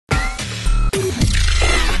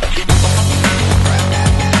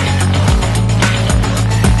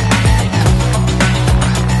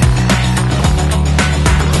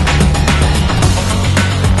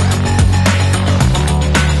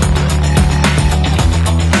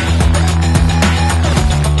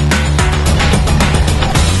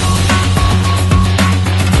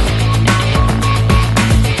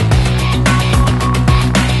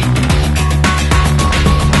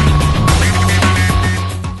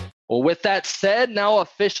Well, with that said, now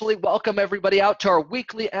officially welcome everybody out to our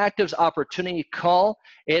weekly Activz Opportunity Call.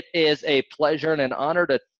 It is a pleasure and an honor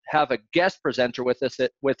to have a guest presenter with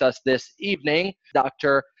us this evening,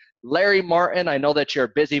 Dr. Larry Martin. I know that you're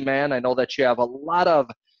a busy man. I know that you have a lot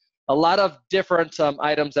of different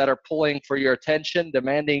items that are pulling for your attention,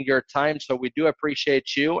 demanding your time. So we do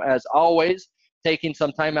appreciate you, as always, taking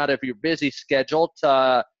some time out of your busy schedule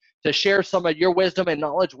to share some of your wisdom and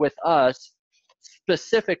knowledge with us,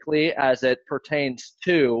 specifically as it pertains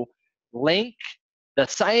to LINQ, the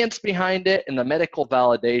science behind it, and the medical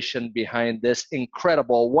validation behind this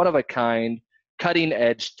incredible, one-of-a-kind,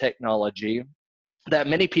 cutting-edge technology that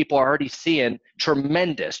many people are already seeing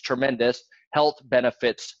tremendous health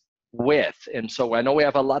benefits with. And so I know we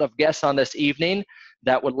have a lot of guests on this evening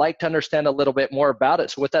that would like to understand a little bit more about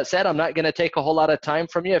it. So with that said, I'm not going to take a whole lot of time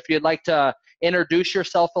from you. If you'd like to introduce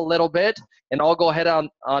yourself a little bit, and I'll go ahead on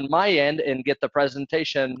my end and get the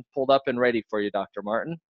presentation pulled up and ready for you, Dr.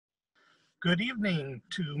 Martin. Good evening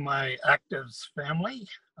to my Activz family.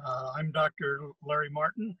 I'm Dr. Larry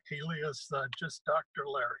Martin, alias just Dr.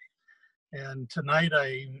 Larry. And tonight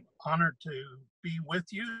I'm honored to be with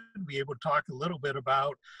you and be able to talk a little bit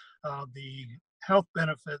about the health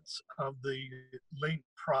benefits of the LINQ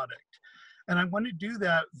product. And I want to do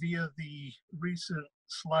that via the recent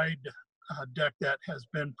slide deck that has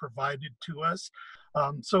been provided to us.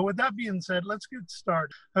 So with that being said, let's get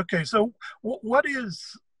started. Okay, so what is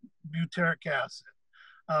butyric acid?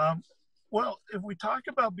 Well, if we talk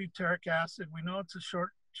about butyric acid, we know it's a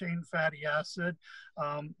short chain fatty acid,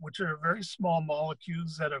 which are very small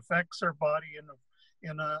molecules that affects our body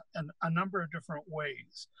in a number of different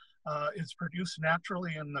ways. It's produced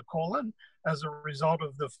naturally in the colon as a result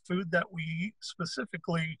of the food that we eat,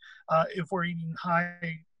 specifically if we're eating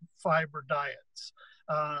high fiber diets.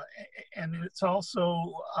 And it's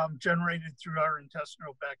also generated through our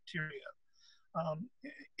intestinal bacteria.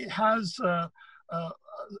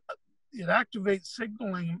 It activates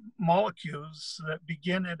signaling molecules that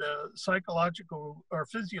begin at a psychological or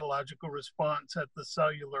physiological response at the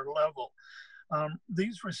cellular level.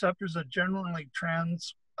 These receptors are generally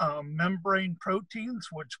membrane proteins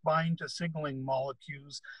which bind to signaling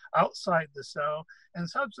molecules outside the cell, and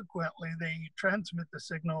subsequently they transmit the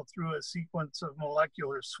signal through a sequence of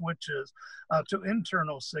molecular switches to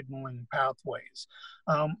internal signaling pathways.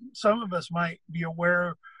 Some of us might be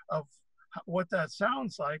aware of what that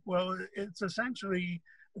sounds like. Well, it's essentially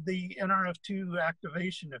the NRF2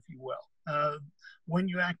 activation, if you will. When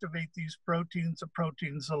you activate these proteins, the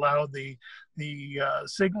proteins allow the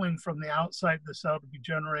signaling from the outside the cell to be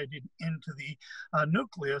generated into the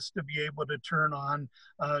nucleus to be able to turn on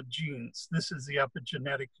genes. This is the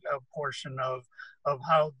epigenetic portion of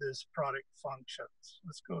how this product functions.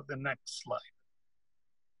 Let's go to the next slide.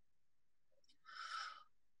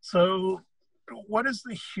 So what is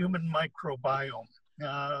the human microbiome?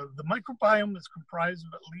 The microbiome is comprised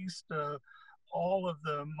of at least all of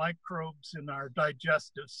the microbes in our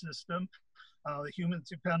digestive system. The humans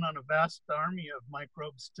depend on a vast army of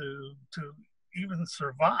microbes to even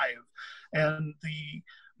survive. And the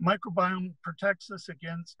microbiome protects us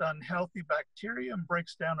against unhealthy bacteria and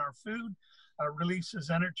breaks down our food, releases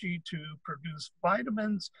energy to produce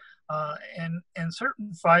vitamins, and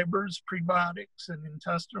certain fibers, prebiotics, and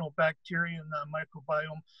intestinal bacteria in the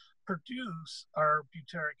microbiome produce our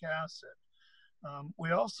butyric acid.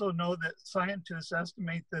 We also know that scientists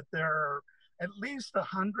estimate that there are at least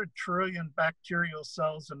 100 trillion bacterial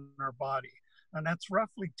cells in our body. And that's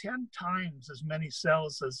roughly 10 times as many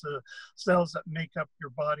cells as the cells that make up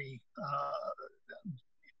your body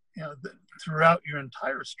throughout your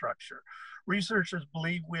entire structure. Researchers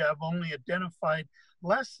believe we have only identified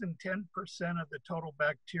less than 10% of the total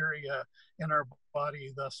bacteria in our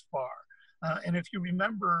body thus far. And if you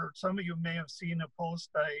remember, some of you may have seen a post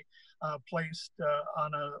I placed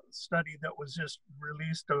on a study that was just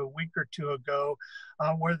released a week or two ago,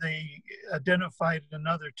 where they identified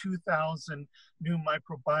another 2,000 new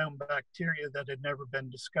microbiome bacteria that had never been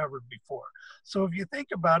discovered before. So if you think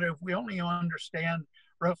about it, if we only understand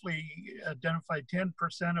roughly identified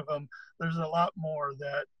 10% of them, there's a lot more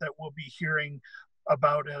that we'll be hearing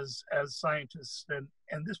about as scientists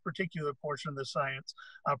and this particular portion of the science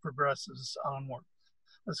progresses onward.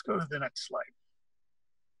 Let's go to the next slide.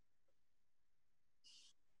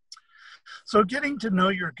 So getting to know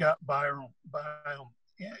your gut biome.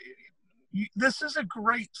 This is a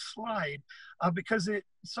great slide because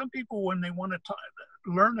some people, when they want to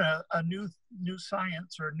learn a new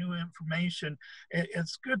science or new information,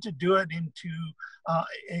 it's good to do it into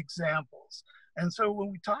examples. And so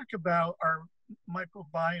when we talk about our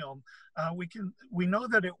microbiome, we know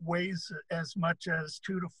that it weighs as much as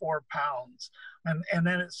 2 to 4 pounds, and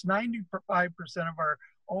then it's 95% of our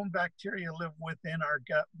own bacteria live within our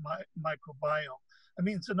gut microbiome. That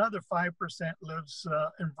means another 5% lives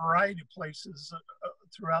in a variety of places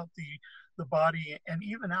throughout the body and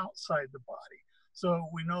even outside the body. So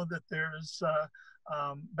we know that there's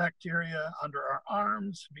bacteria under our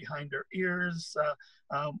arms, behind our ears.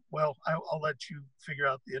 Well, I'll let you figure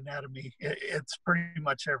out the anatomy. It's pretty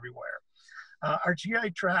much everywhere. Our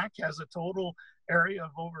GI tract has a total area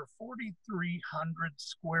of over 4,300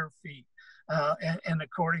 square feet. And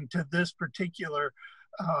according to this particular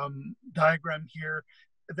diagram here,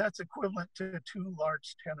 that's equivalent to 2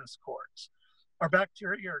 large tennis courts. Our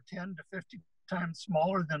bacteria are 10 to 50 times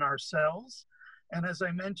smaller than our cells. And as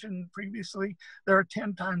I mentioned previously, there are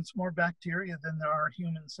 10 times more bacteria than there are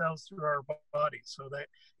human cells through our body. So that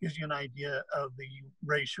gives you an idea of the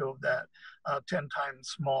ratio of that, 10 times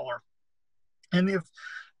smaller. And if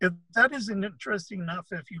that isn't interesting enough,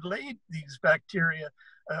 if you laid these bacteria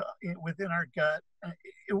within our gut,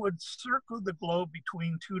 it would circle the globe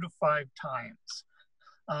between 2 to 5 times.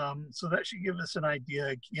 So that should give us an idea,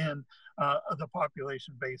 again, of the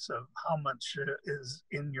population base of how much is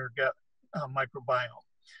in your gut microbiome.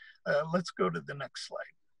 Let's go to the next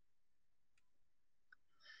slide.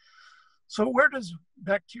 So where does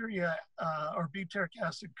bacteria or butyric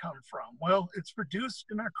acid come from? Well, it's produced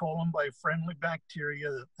in our colon by friendly bacteria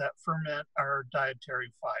that ferment our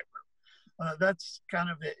dietary fiber. That's kind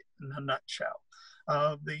of it in a nutshell.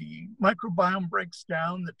 The microbiome breaks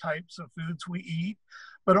down the types of foods we eat,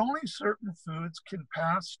 but only certain foods can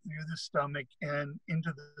pass through the stomach and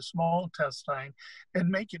into the small intestine and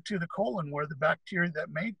make it to the colon, where the bacteria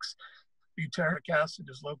that makes butyric acid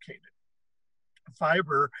is located.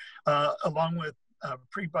 Fiber, along with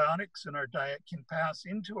prebiotics in our diet, can pass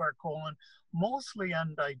into our colon mostly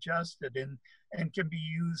undigested and can be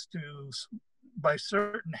used by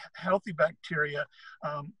certain healthy bacteria,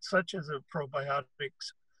 such as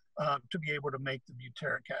probiotics, to be able to make the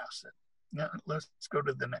butyric acid. Now, let's go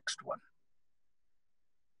to the next one.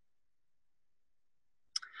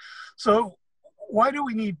 So why do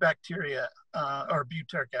we need bacteria or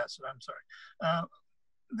butyric acid? I'm sorry.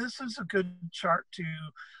 This is a good chart to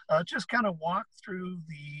just kind of walk through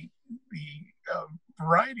the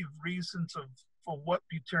variety of reasons for what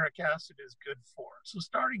butyric acid is good for. So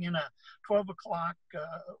starting in a 12 o'clock,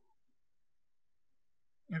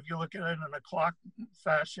 if you look at it in a clock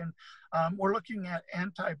fashion, we're looking at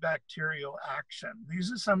antibacterial action.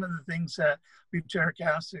 These are some of the things that butyric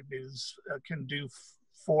acid can do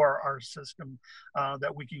for our system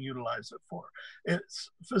that we can utilize it for. It's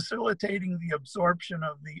facilitating the absorption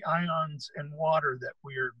of the ions in water that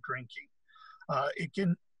we are drinking. It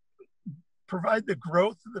can provide the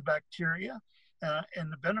growth of the bacteria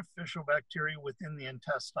and the beneficial bacteria within the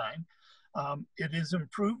intestine. It is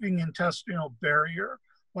improving intestinal barrier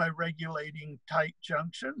by regulating tight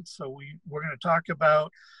junctions. So we're going to talk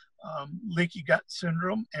about leaky gut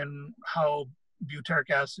syndrome and how butyric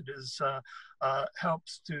acid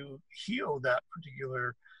helps to heal that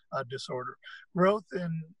particular disorder. Growth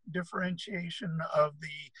and differentiation of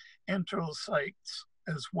the enterocytes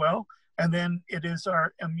as well. And then it is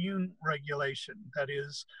our immune regulation. That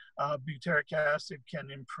is, butyric acid can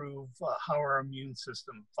improve how our immune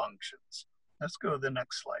system functions. Let's go to the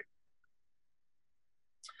next slide.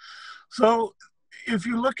 So if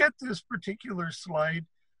you look at this particular slide,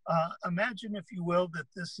 imagine, if you will, that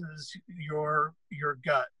this is your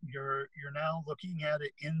gut. You're now looking at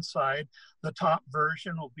it inside. The top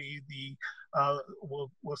version will be the,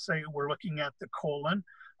 we'll say we're looking at the colon.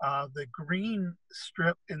 The green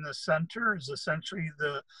strip in the center is essentially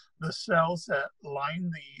the cells that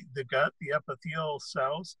line the gut, the epithelial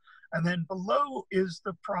cells. And then below is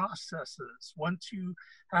the processes. Once you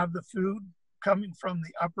have the food coming from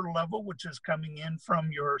the upper level, which is coming in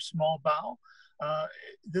from your small bowel,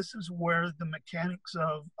 this is where the mechanics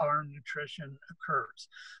of our nutrition occurs.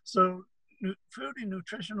 So food and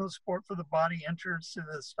nutritional support for the body enters to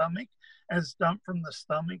the stomach and is dumped from the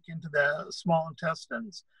stomach into the small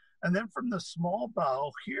intestines. And then from the small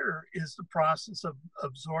bowel, here is the process of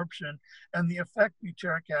absorption and the effect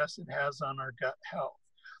butyric acid has on our gut health.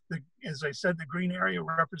 As I said, the green area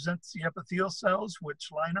represents the epithelial cells,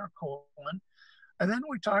 which line our colon. And then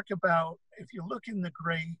we talk about, if you look in the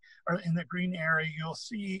gray or in the green area, you'll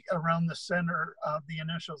see around the center the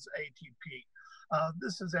initials ATP.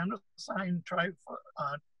 This is endocyne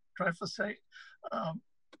triphosphate.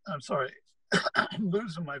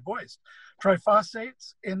 losing my voice.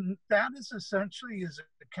 Triphosphates, and that is essentially is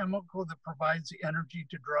a chemical that provides the energy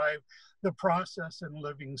to drive the process in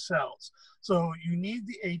living cells. So you need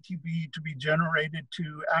the ATP to be generated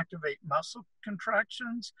to activate muscle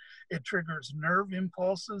contractions. It triggers nerve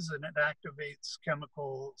impulses and it activates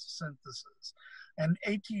chemical synthesis. And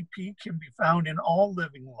ATP can be found in all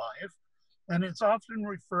living life. And it's often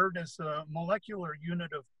referred as a molecular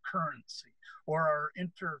unit of currency or our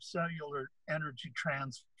intercellular energy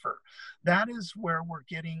transfer. That is where we're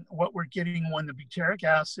getting what we're getting when the butyric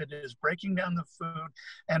acid is breaking down the food,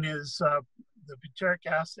 and the butyric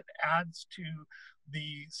acid adds to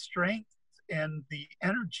the strength and the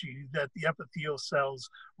energy that the epithelial cells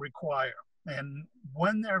require. And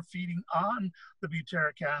when they're feeding on the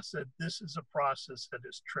butyric acid, this is a process that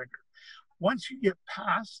is triggered. Once you get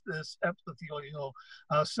past this epithelial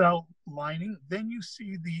cell lining, then you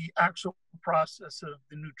see the actual process of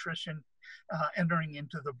the nutrition entering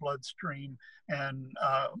into the bloodstream and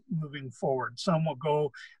moving forward. Some will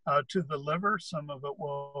go to the liver, some of it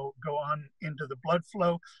will go on into the blood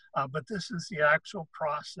flow, but this is the actual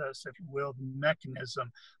process, if you will, the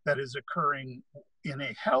mechanism that is occurring in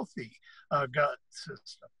a healthy gut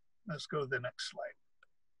system. Let's go to the next slide.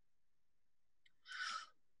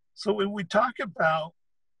 So when we talk about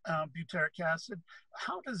butyric acid,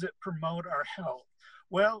 how does it promote our health?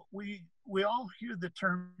 Well, we all hear the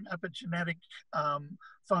term epigenetic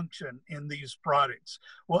function in these products.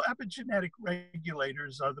 Well, epigenetic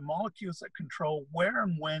regulators are the molecules that control where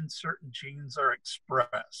and when certain genes are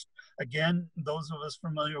expressed. Again, those of us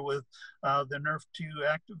familiar with the NRF2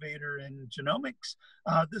 activator in genomics,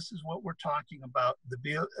 this is what we're talking about,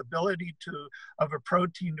 the ability of a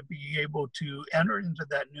protein to be able to enter into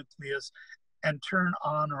that nucleus and turn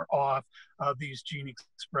on or off these gene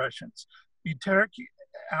expressions. Butyric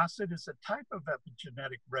acid is a type of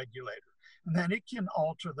epigenetic regulator, and then it can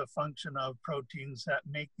alter the function of proteins that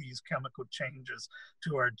make these chemical changes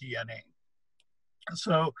to our DNA.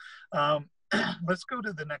 So let's go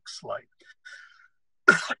to the next slide.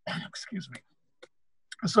 Excuse me.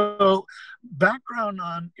 So background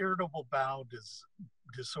on irritable bowel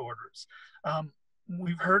disorders.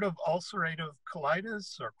 We've heard of ulcerative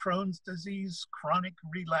colitis or Crohn's disease, chronic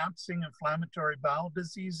relapsing inflammatory bowel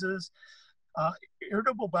diseases.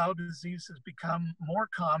 Irritable bowel disease has become more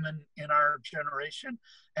common in our generation,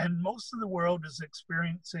 and most of the world is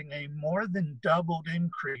experiencing a more than doubled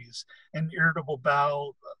increase in irritable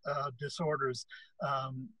bowel disorders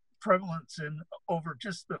prevalence in over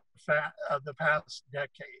just the past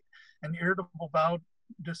decade. And irritable bowel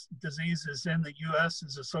diseases in the U.S.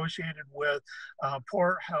 is associated with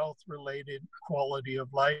poor health-related quality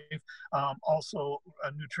of life, also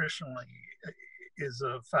nutritionally is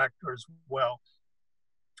a factor as well.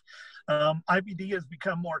 IBD has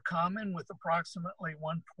become more common, with approximately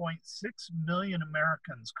 1.6 million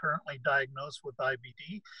Americans currently diagnosed with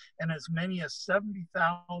IBD, and as many as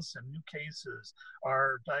 70,000 new cases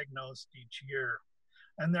are diagnosed each year.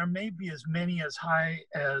 And there may be as many as high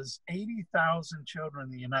as 80,000 children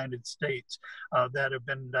in the United States that have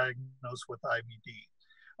been diagnosed with IBD.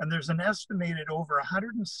 And there's an estimated over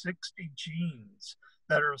 160 genes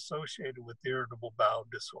that are associated with irritable bowel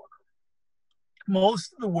disorder.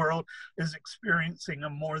 Most of the world is experiencing a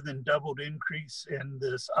more than doubled increase in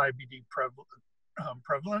this IBD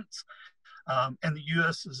prevalence. And the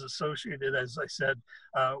U.S. is associated, as I said,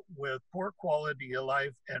 with poor quality of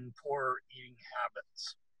life and poor eating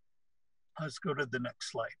habits. Let's go to the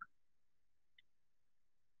next slide.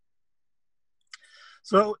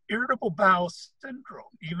 So irritable bowel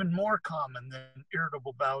syndrome, even more common than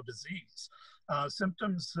irritable bowel disease.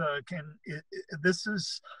 Symptoms this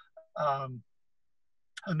is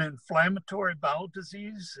an inflammatory bowel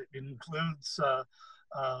disease. It includes,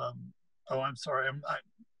 oh, I'm sorry, I'm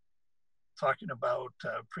talking about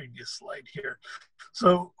previous slide here.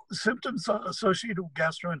 So symptoms associated with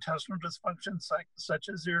gastrointestinal dysfunction, such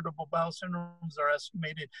as irritable bowel syndromes, are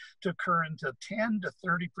estimated to occur into 10 to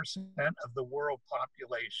 30% of the world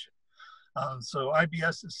population. So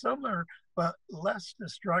IBS is similar, but less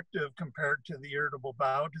destructive compared to the irritable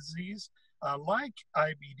bowel disease. Like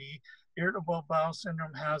IBD, irritable bowel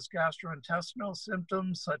syndrome has gastrointestinal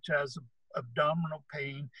symptoms such as abdominal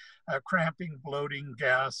pain, cramping, bloating,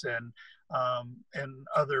 gas, and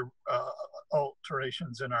other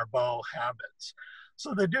alterations in our bowel habits.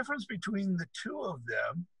 So the difference between the two of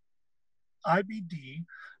them, IBD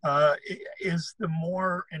is the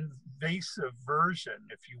more invasive version,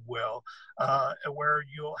 if you will, where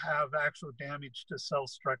you'll have actual damage to cell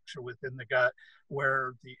structure within the gut,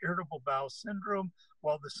 where the irritable bowel syndrome,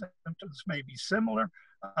 while the symptoms may be similar,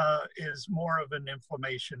 is more of an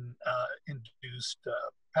inflammation induced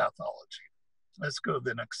pathology. Let's go to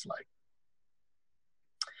the next slide.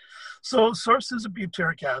 So sources of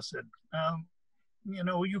butyric acid. You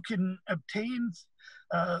know, you can obtain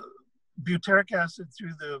butyric acid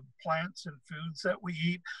through the plants and foods that we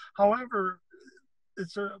eat. However,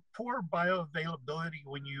 it's a poor bioavailability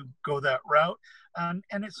when you go that route, and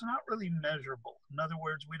it's not really measurable. In other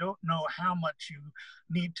words, we don't know how much you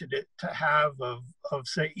need to have of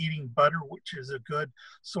say, eating butter, which is a good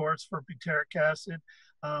source for butyric acid.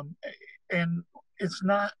 And it's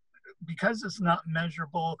not, because it's not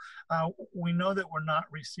measurable, we know that we're not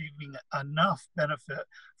receiving enough benefit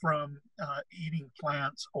from eating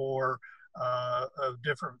plants or of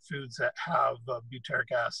different foods that have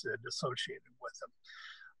butyric acid associated with them.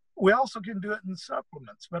 We also can do it in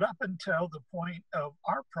supplements, but up until the point of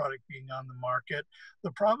our product being on the market,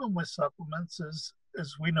 the problem with supplements is,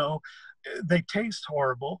 as we know, they taste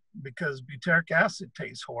horrible because butyric acid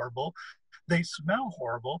tastes horrible. They smell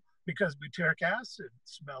horrible because butyric acid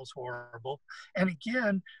smells horrible. And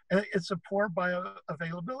again, it's a poor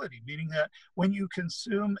bioavailability, meaning that when you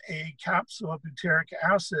consume a capsule of butyric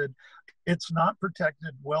acid, it's not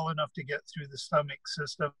protected well enough to get through the stomach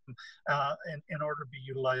system in order to be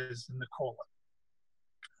utilized in the colon.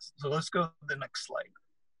 So let's go to the next slide.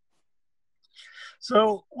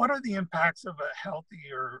 So what are the impacts of a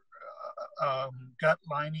healthy or gut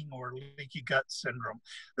lining or leaky gut syndrome?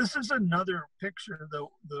 This is another picture,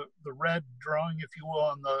 the red drawing, if you will,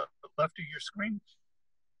 on the left of your screen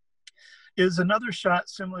is another shot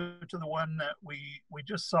similar to the one that we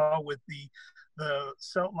just saw, with the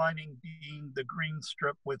cell lining being the green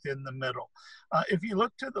strip within the middle. If you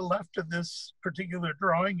look to the left of this particular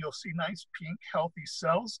drawing, you'll see nice pink healthy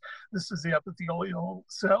cells. This is the epithelial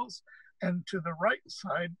cells. And to the right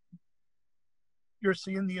side, you're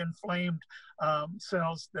seeing the inflamed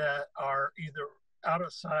cells that are either out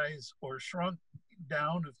of size or shrunk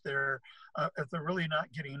down. If they're really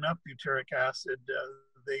not getting enough butyric acid,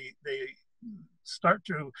 they start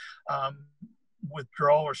to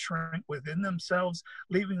withdraw or shrink within themselves,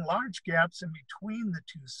 leaving large gaps in between the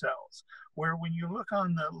two cells, where when you look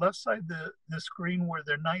on the left side of the screen where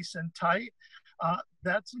they're nice and tight,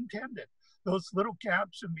 that's intended. Those little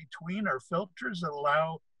gaps in between are filters that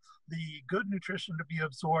allow the good nutrition to be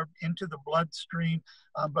absorbed into the bloodstream.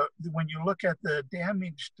 But when you look at the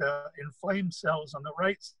damaged, inflamed cells on the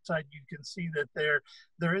right side, you can see that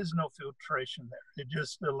there is no filtration there. It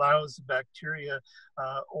just allows the bacteria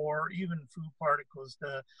or even food particles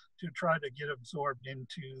to try to get absorbed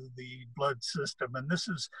into the blood system. And this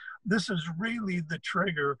is really the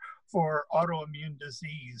trigger for autoimmune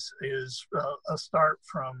disease, is a start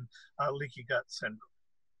from leaky gut syndrome.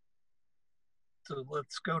 So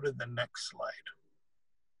let's go to the next slide.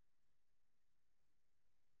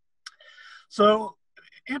 So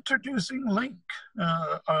introducing LINQ,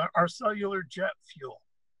 our cellular jet fuel.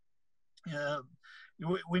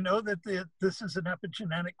 We know that this is an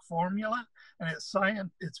epigenetic formula, and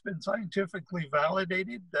it's been scientifically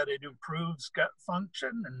validated that it improves gut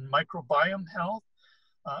function and microbiome health,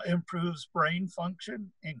 improves brain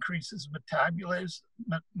function, increases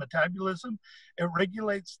metabolism. It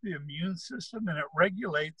regulates the immune system, and it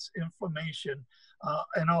regulates inflammation,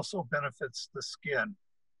 and also benefits the skin.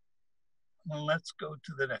 Well, let's go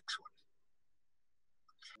to the next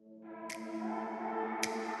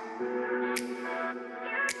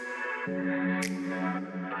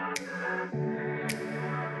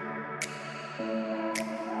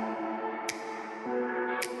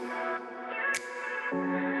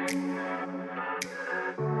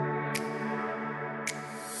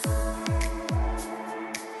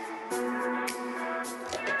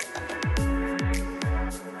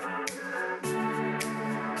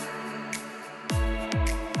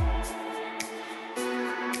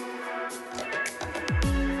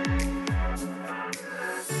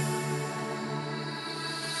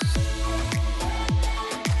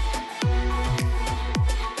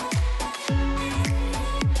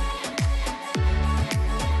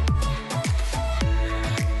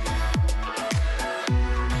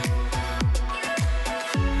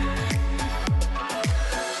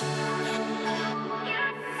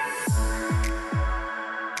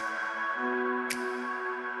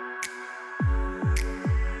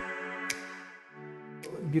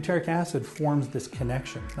Butyric acid forms this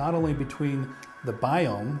connection, not only between the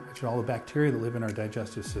biome, which are all the bacteria that live in our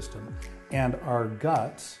digestive system, and our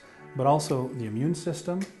guts, but also the immune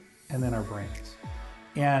system and then our brains.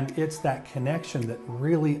 And it's that connection that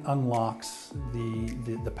really unlocks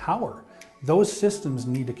the power. Those systems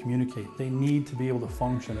need to communicate. They need to be able to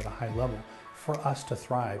function at a high level for us to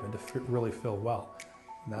thrive and to really feel well.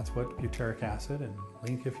 And that's what butyric acid and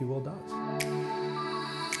LINQ, if you will, does.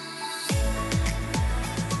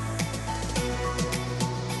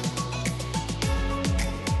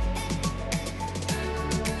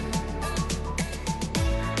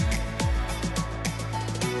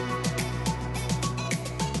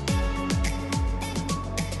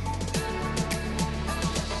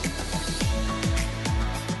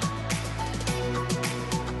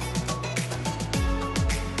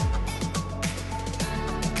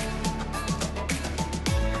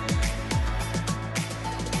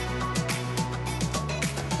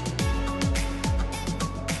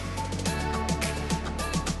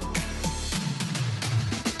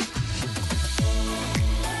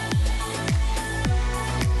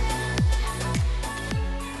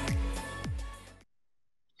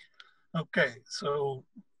 Okay, so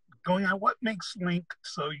going on, what makes LINQ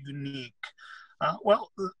so unique? Well,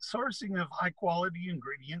 the sourcing of high quality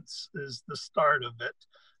ingredients is the start of it.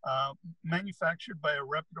 Manufactured by a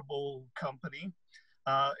reputable company.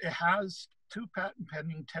 It has 2 patent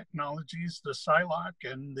pending technologies, the SCFA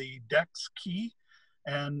and the DEX key,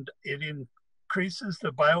 and it increases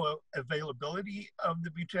the bioavailability of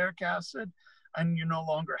the butyric acid, and you no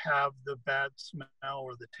longer have the bad smell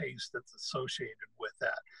or the taste that's associated with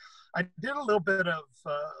that. I did a little bit of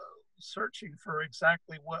searching for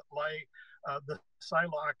exactly what the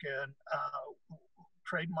SCFA and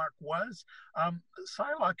trademark was.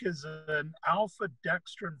 SCFA is an alpha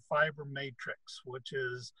dextrin fiber matrix, which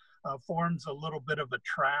is forms a little bit of a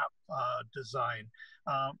trap design.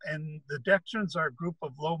 And the dextrins are a group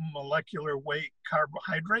of low molecular weight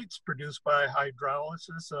carbohydrates produced by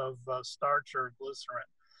hydrolysis of starch or glycerin.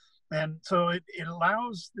 And so it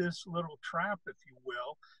allows this little trap, if you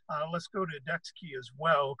will. Let's go to DEX key as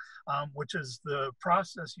well, which is the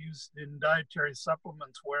process used in dietary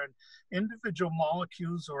supplements where an individual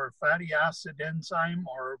molecules or fatty acid enzyme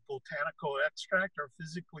or botanical extract are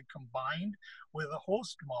physically combined with a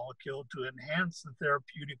host molecule to enhance the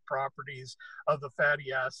therapeutic properties of the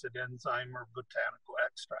fatty acid enzyme or botanical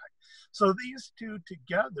extract. So these two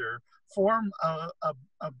together form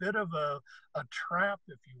a bit of a trap,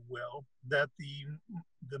 if you will, that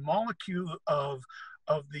the molecule of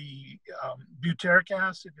the butyric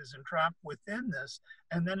acid is entrapped within this,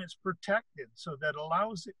 and then it's protected, so that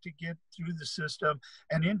allows it to get through the system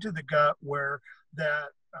and into the gut, where that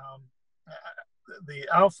the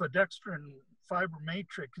alpha dextrin fiber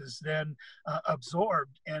matrix is then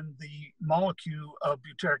absorbed, and the molecule of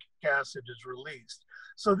butyric acid is released.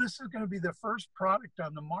 So this is going to be the first product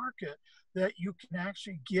on the market that you can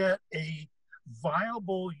actually get a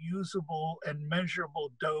viable, usable, and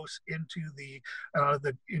measurable dose into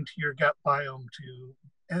into your gut biome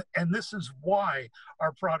and this is why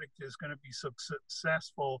our product is going to be so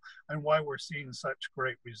successful and why we're seeing such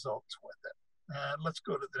great results with it. Let's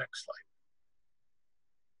go to the next slide.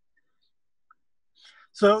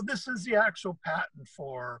 So this is the actual patent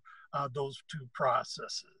for those 2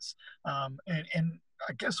 processes. And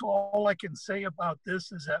I guess all I can say about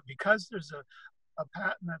this is that because there's a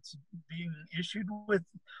patent that's being issued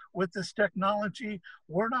with this technology,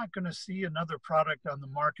 we're not going to see another product on the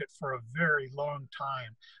market for a very long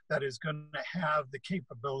time that is going to have the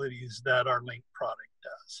capabilities that our LINQ product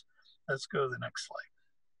does. Let's go to the next slide.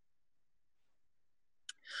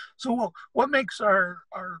 So what makes our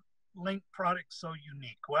LINQ product so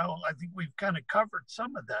unique? Well, I think we've kind of covered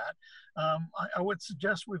some of that. I would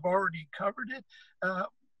suggest we've already covered it.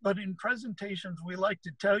 But in presentations, we like to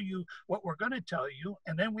tell you what we're going to tell you,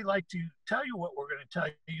 and then we like to tell you what we're going to tell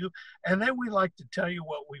you, and then we like to tell you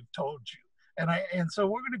what we've told you. And so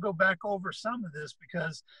we're going to go back over some of this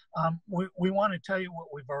because we want to tell you what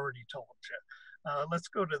we've already told you. Let's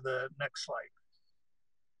go to the next slide.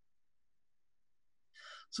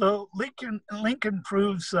 So LINQ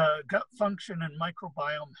improves gut function and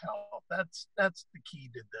microbiome health. That's the key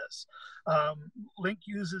to this. LINQ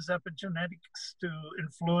uses epigenetics to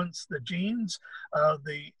influence the genes,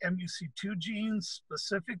 the MUC2 genes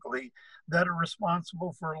specifically, that are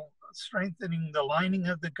responsible for strengthening the lining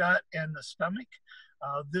of the gut and the stomach.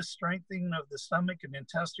 This strengthening of the stomach and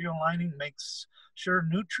intestinal lining makes sure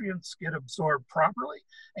nutrients get absorbed properly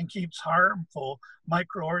and keeps harmful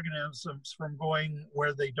microorganisms from going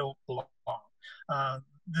where they don't belong.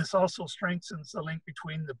 This also strengthens the link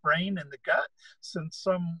between the brain and the gut, since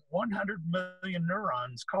some 100 million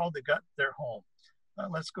neurons call the gut their home.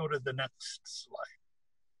 Let's go to the next slide.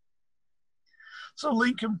 So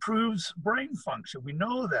LINQ improves brain function. We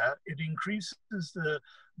know that it increases the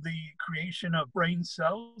creation of brain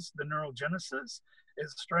cells, the neurogenesis. It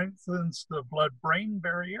strengthens the blood-brain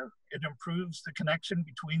barrier. It improves the connection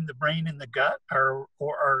between the brain and the gut, or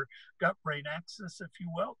our gut-brain axis, if you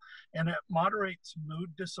will. And it moderates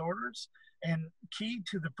mood disorders and key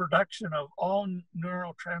to the production of all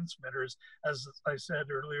neurotransmitters, as I said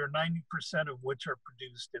earlier, 90% of which are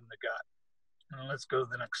produced in the gut. And let's go to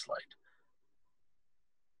the next slide.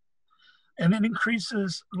 And it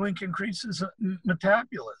LINQ increases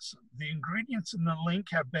metabolism. The ingredients in the LINQ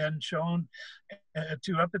have been shown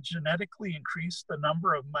to epigenetically increase the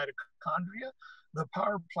number of mitochondria, the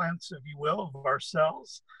power plants, if you will, of our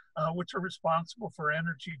cells, which are responsible for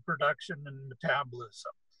energy production and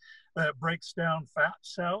metabolism. It breaks down fat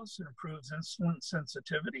cells and improves insulin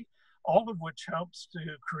sensitivity, all of which helps to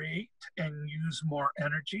create and use more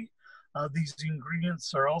energy. These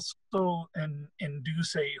ingredients are also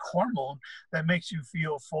induce a hormone that makes you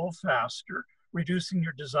feel full faster, reducing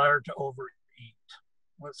your desire to overeat.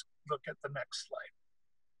 Let's look at the next slide.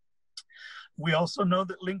 We also know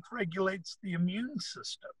that LINQ regulates the immune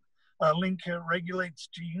system. LINQ regulates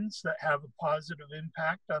genes that have a positive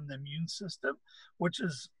impact on the immune system, which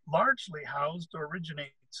is largely housed or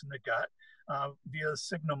originates in the gut via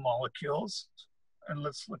signal molecules. And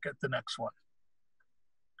let's look at the next one.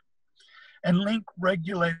 And LINQ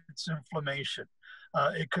regulates inflammation.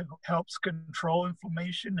 It helps control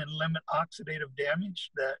inflammation and limit oxidative damage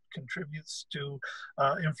that contributes to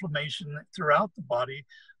inflammation throughout the body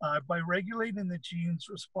by regulating the genes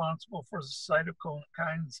responsible for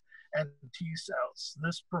cytokines and T cells.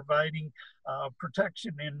 This providing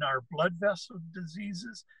protection in our blood vessel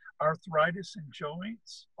diseases, arthritis in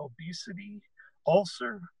joints, obesity,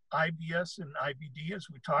 ulcer, IBS and IBD, as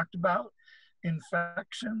we talked about,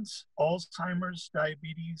 infections, Alzheimer's,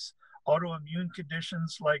 diabetes, autoimmune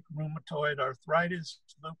conditions like rheumatoid arthritis,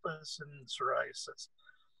 lupus, and psoriasis.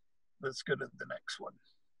 Let's go to the next one.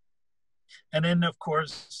 And then, of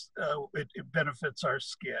course, it benefits our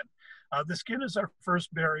skin. The skin is our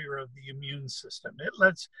first barrier of the immune system. It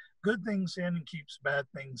lets good things in and keeps bad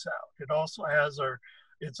things out. It also has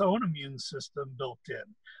its own immune system built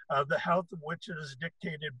in, the health of which is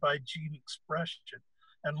dictated by gene expression.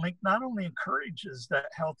 And LINQ not only encourages that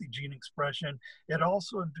healthy gene expression, it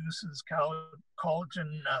also induces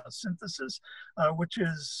collagen synthesis, which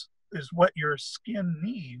is what your skin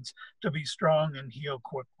needs to be strong and heal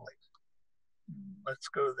quickly. Let's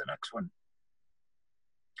go to the next one.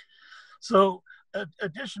 So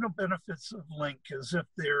additional benefits of LINQ, as if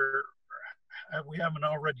we haven't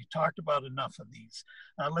already talked about enough of these.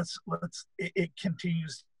 It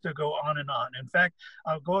continues to go on and on. In fact,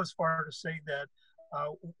 I'll go as far to say that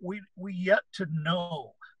we yet to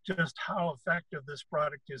know just how effective this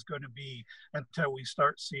product is going to be until we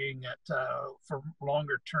start seeing it for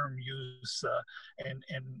longer term use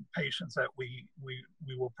in patients that we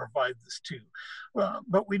will provide this to.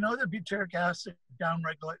 But we know that butyric acid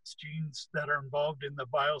downregulates genes that are involved in the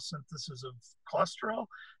biosynthesis of cholesterol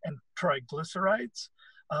and triglycerides.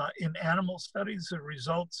 In animal studies, it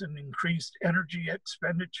results in increased energy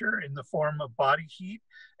expenditure in the form of body heat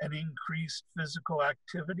and increased physical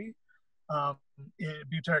activity.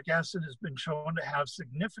 Butyric acid has been shown to have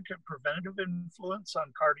significant preventative influence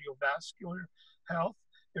on cardiovascular health.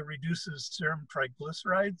 It reduces serum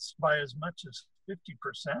triglycerides by as much as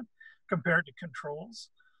 50% compared to controls.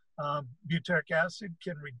 Butyric acid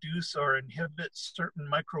can reduce or inhibit certain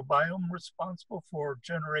microbiome responsible for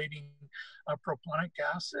generating propionic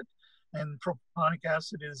acid, and propionic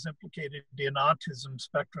acid is implicated in autism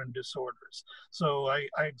spectrum disorders. So I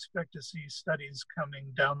expect to see studies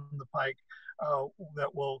coming down the pike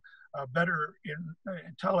that will better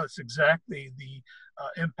tell us exactly the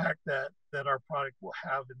impact that our product will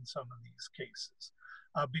have in some of these cases.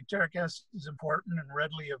 Butyric acid is important and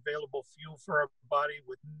readily available fuel for our body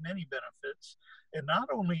with many benefits. It not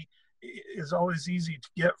only is always easy to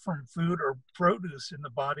get from food or produce in the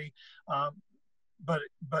body, but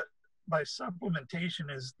by supplementation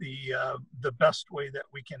is the best way that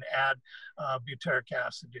we can add butyric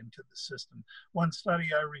acid into the system. One study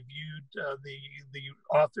I reviewed, the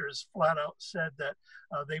authors flat out said that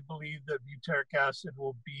they believe that butyric acid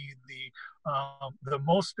will be the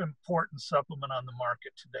most important supplement on the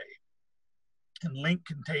market today. And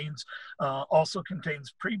LINQ also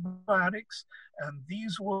contains prebiotics, and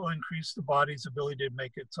these will increase the body's ability to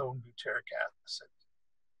make its own butyric acid.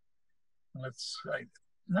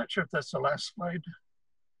 I'm not sure if that's the last slide.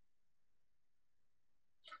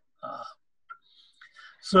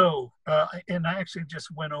 And I actually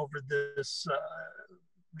just went over these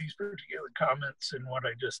particular comments in what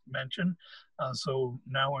I just mentioned. So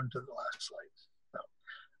now on to the last slide.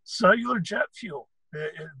 Cellular jet fuel.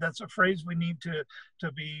 That's a phrase we need to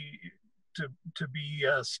be to be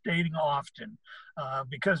stating often,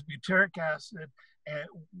 because butyric acid,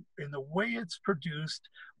 in the way it's produced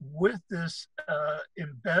with this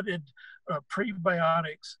embedded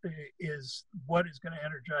prebiotics, is what is going to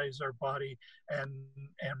energize our body and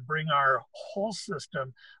bring our whole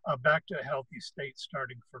system back to a healthy state,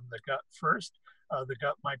 starting from the gut first, the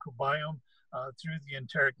gut microbiome, through the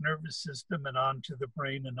enteric nervous system and on to the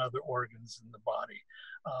brain and other organs in the body.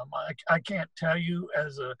 I can't tell you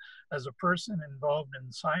as a person involved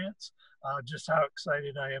in science just how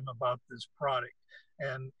excited I am about this product.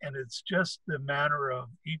 And it's just the matter of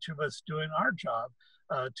each of us doing our job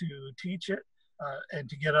to teach it and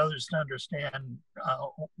to get others to understand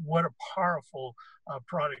what a powerful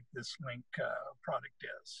product this LINQ product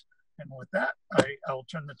is. And with that, I'll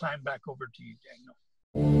turn the time back over to you,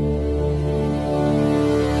 Daniel.